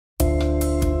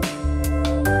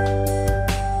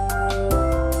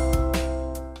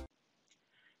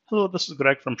Hello, this is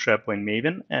Greg from SharePoint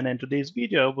Maven, and in today's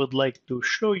video, I would like to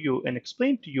show you and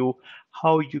explain to you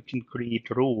how you can create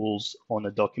rules on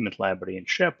a document library in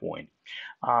SharePoint.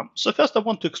 So first, I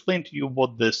want to explain to you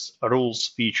what this rules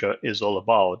feature is all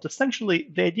about. Essentially,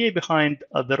 the idea behind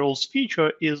the rules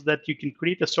feature is that you can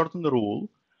create a certain rule,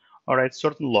 all right,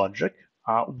 certain logic,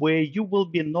 where you will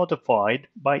be notified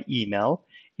by email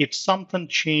if something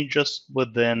changes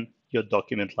within your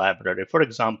document library. For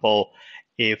example,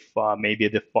 if maybe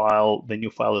the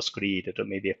new file is created, or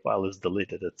maybe a file is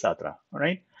deleted, etc. All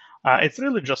right. It's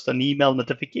really just an email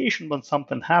notification when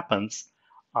something happens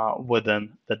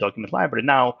within the document library.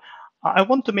 Now, I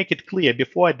want to make it clear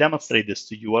before I demonstrate this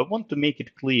to you. I want to make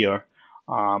it clear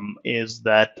is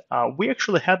that we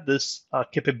actually had this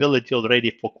capability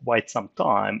already for quite some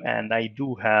time, and I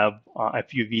do have a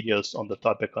few videos on the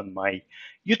topic on my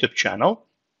YouTube channel.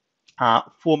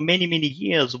 For many, many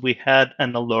years, we had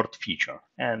an alert feature.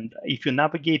 And if you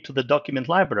navigate to the document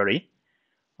library,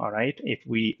 all right, if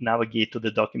we navigate to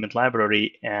the document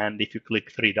library and if you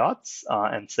click three dots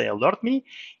and say alert me,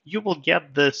 you will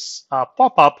get this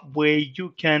pop-up where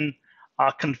you can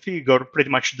configure pretty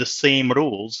much the same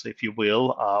rules, if you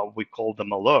will. We call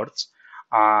them alerts.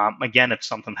 Again, if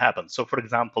something happens. So for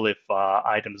example, if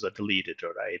items are deleted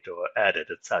or added,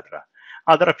 etc.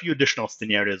 There are a few additional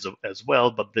scenarios as well,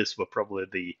 but these were probably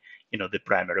the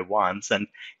primary ones. And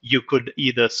you could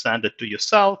either send it to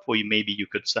yourself, or maybe you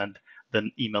could send the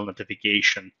email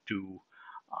notification to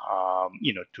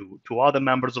to other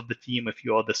members of the team if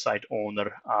you are the site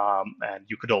owner, and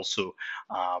you could also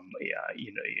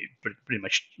pretty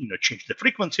much change the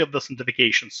frequency of this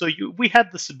notification. So we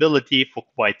had this ability for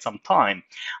quite some time.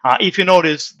 If you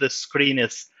notice, the screen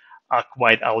is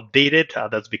quite outdated.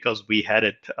 That's because we had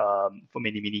it for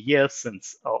many years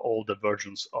since all the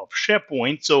versions of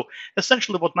SharePoint. So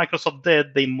essentially, what Microsoft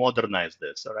did, they modernized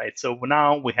this. All right. So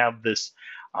now we have this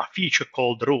feature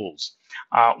called rules.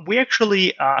 We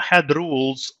actually had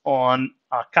rules on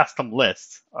custom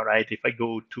lists. All right. If I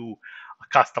go to a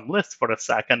custom list for a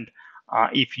second,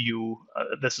 if you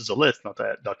this is a list, not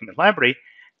a document library.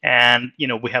 And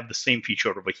we have the same feature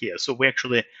over here. So we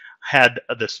actually had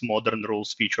this modern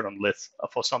rules feature on lists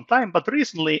for some time, but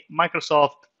recently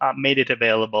Microsoft made it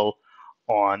available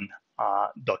on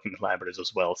document libraries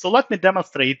as well. So let me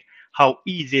demonstrate how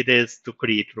easy it is to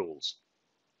create rules.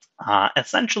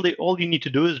 Essentially, all you need to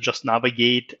do is just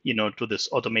navigate, to this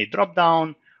automate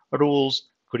dropdown, rules,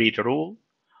 create a rule.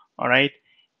 All right,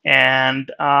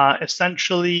 and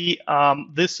essentially,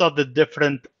 these are the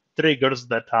different triggers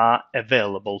that are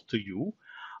available to you.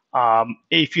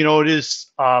 If you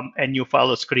notice a new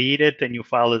file is created, a new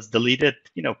file is deleted,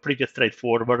 pretty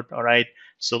straightforward. All right.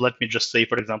 So let me just say,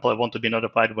 for example, I want to be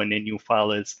notified when a new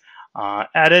file is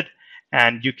added,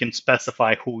 and you can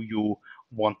specify who you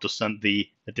want to send the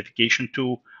notification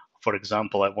to. For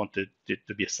example, I want it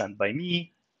to be sent by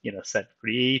me. Say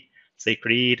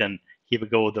create, and here we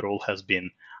go. The rule has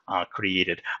been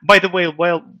created. By the way,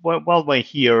 while we're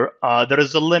here, there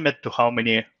is a limit to how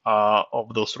many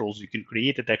of those rules you can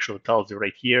create. It actually tells you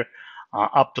right here,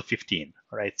 up to 15.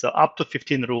 Right, so up to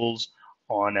 15 rules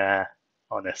on a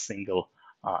single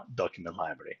document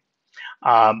library.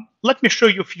 Let me show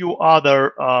you a few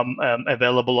other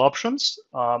available options.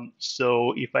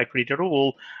 So if I create a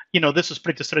rule, this is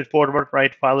pretty straightforward,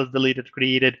 right? File is deleted,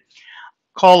 created,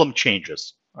 column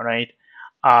changes, all right?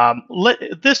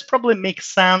 This probably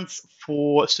makes sense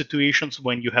for situations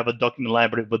when you have a document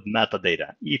library with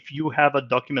metadata. If you have a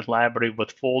document library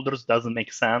with folders, doesn't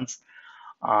make sense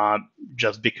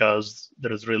just because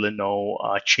there is really no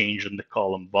change in the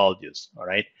column values, all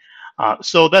right?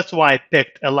 So that's why I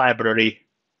picked a library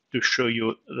to show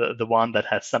you the one that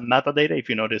has some metadata. If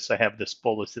you notice, I have this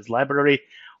policies library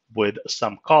with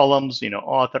some columns,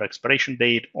 author, expiration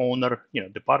date, owner,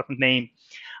 department name.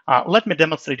 Let me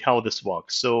demonstrate how this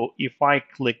works. So if I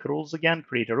click rules again,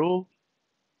 create a rule,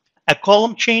 a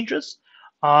column changes.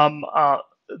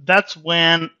 That's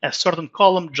when a certain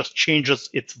column just changes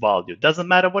its value. Doesn't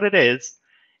matter what it is.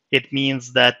 It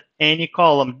means that any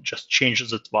column just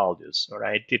changes its values, all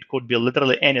right? It could be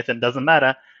literally anything, doesn't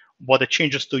matter. What it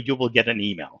changes to, you will get an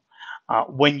email.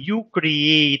 When you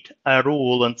create a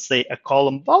rule and say a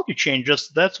column value changes,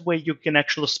 that's where you can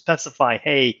actually specify,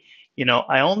 hey,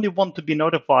 I only want to be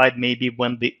notified maybe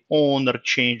when the owner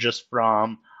changes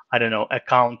from, I don't know,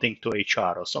 accounting to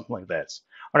HR or something like this.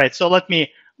 All right, so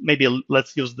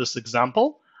let's use this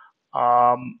example.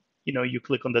 You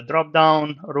click on the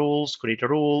drop-down rules, create a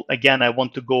rule. Again, I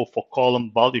want to go for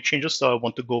column value changes, so I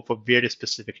want to go for very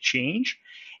specific change.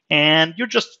 And you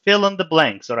just fill in the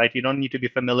blanks, all right? You don't need to be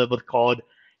familiar with code.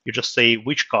 You just say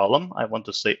which column. I want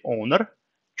to say owner,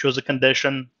 choose a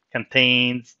condition,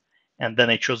 contains, and then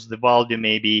I choose the value,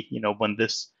 maybe, when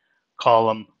this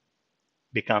column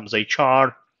becomes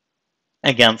HR,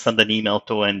 again, send an email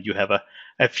to, and you have a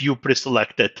few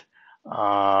pre-selected,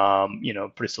 kind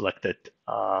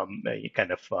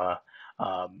of,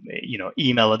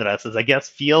 email addresses, I guess,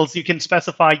 fields. You can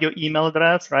specify your email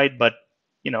address, right? But,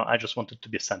 I just want it to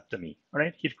be sent to me, all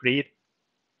right? Hit create.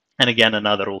 And again,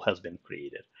 another rule has been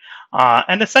created.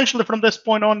 And essentially from this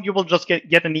point on, you will just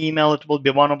get an email. It will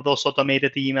be one of those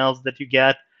automated emails that you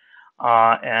get.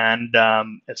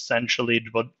 Essentially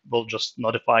it will just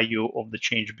notify you of the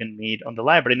change being made on the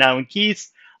library. Now, in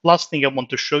case, last thing I want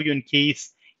to show you, in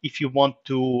case if you want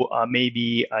to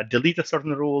maybe delete a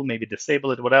certain rule, maybe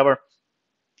disable it, whatever,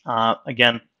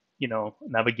 again,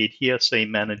 navigate here, say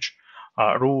manage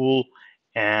rule,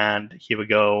 and here we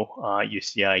go. You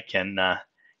see I can,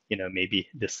 maybe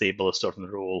disable a certain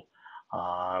rule,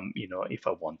 if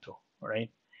I want to, all right?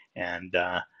 And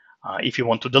if you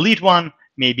want to delete one,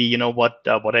 maybe, what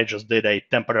I just did, I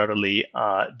temporarily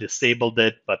disabled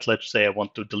it, but let's say I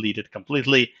want to delete it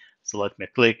completely. So let me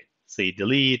click, say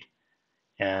delete,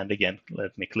 and again,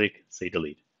 let me click, say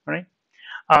delete, all right?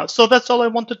 So that's all I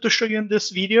wanted to show you in this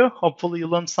video. Hopefully you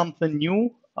learned something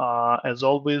new. As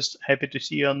always, happy to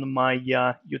see you on my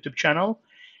YouTube channel,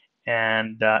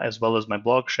 and as well as my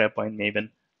blog,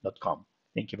 SharePointMaven.com.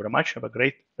 Thank you very much. Have a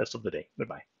great rest of the day.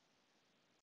 Goodbye.